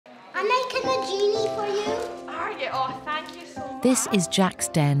I'm making a genie for you. Are you? Oh, thank you so much. This is Jack's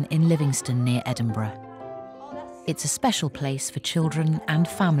Den in Livingston near Edinburgh. It's a special place for children and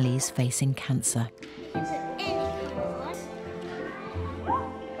families facing cancer.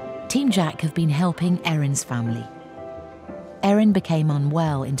 Team Jack have been helping Erin's family. Erin became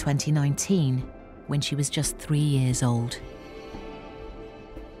unwell in 2019 when she was just 3 years old.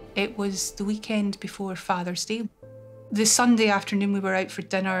 It was the weekend before Father's Day. The Sunday afternoon we were out for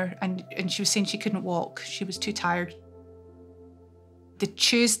dinner and she was saying she couldn't walk. She was too tired. The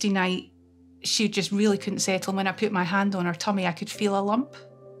Tuesday night, she just really couldn't settle. When I put my hand on her tummy, I could feel a lump.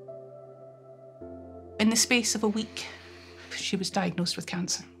 In the space of a week, she was diagnosed with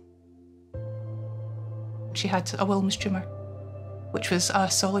cancer. She had a Wilms tumour, which was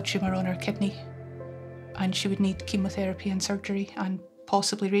a solid tumour on her kidney. And she would need chemotherapy and surgery and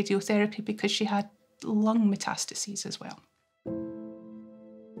possibly radiotherapy because she had lung metastases as well.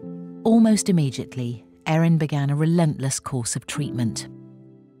 Almost immediately, Erin began a relentless course of treatment.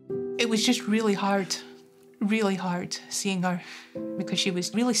 It was just really hard seeing her because she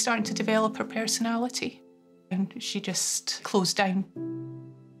was really starting to develop her personality and she just closed down.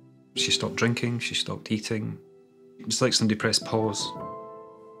 She stopped drinking, she stopped eating. It's like somebody pressed pause.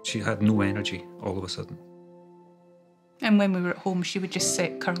 She had no energy all of a sudden. And when we were at home, she would just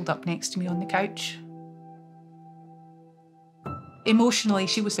sit curled up next to me on the couch. Emotionally,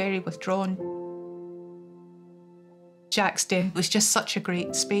 she was very withdrawn. Jack's Den was just such a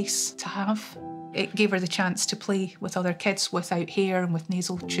great space to have. It gave her the chance to play with other kids without hair and with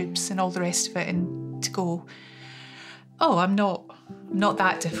nasal tubes and all the rest of it, and to go, oh, I'm not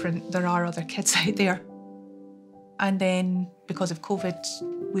that different. There are other kids out there. And then, because of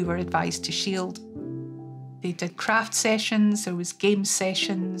COVID, we were advised to shield. They did craft sessions, there was game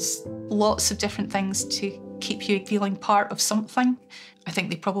sessions, lots of different things to keep you feeling part of something. I think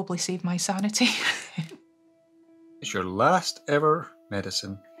they probably saved my sanity. It's your last ever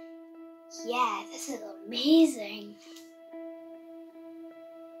medicine. Yeah, this is amazing.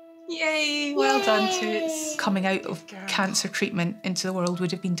 Yay, well done Toots. Coming out of cancer treatment into the world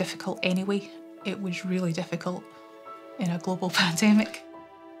would have been difficult anyway. It was really difficult in a global pandemic.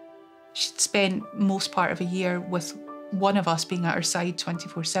 She'd spent most part of a year with one of us being at her side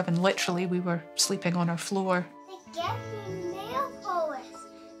 24/7. Literally, we were sleeping on her floor.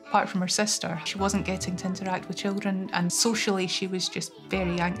 Apart from her sister, she wasn't getting to interact with children, and socially she was just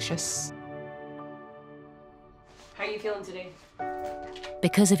very anxious. How are you feeling today?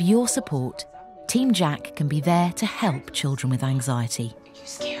 Because of your support, Team Jack can be there to help children with anxiety. Are you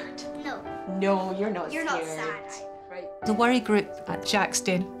scared? No. No, you're not You're scared. not sad. Right. The worry group at Jack's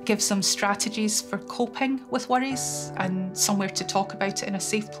Den gives them strategies for coping with worries and somewhere to talk about it in a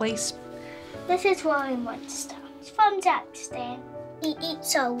safe place. This is Worry Monster. It's from Jack's Den. He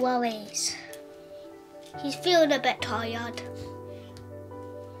eats our worries. He's feeling a bit tired.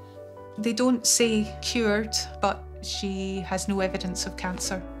 They don't say cured, but she has no evidence of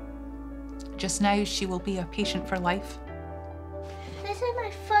cancer. Just now, she will be a patient for life. This is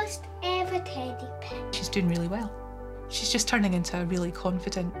my first ever teddy bear. She's doing really well. She's just turning into a really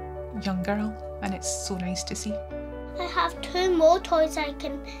confident young girl, and it's so nice to see. I have 2 more toys I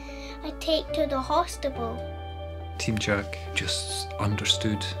take to the hospital. Team Jack just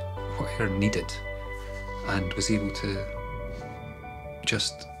understood what Erin needed and was able to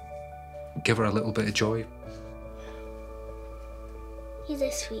just give her a little bit of joy. He's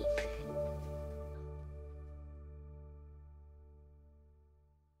a sweep.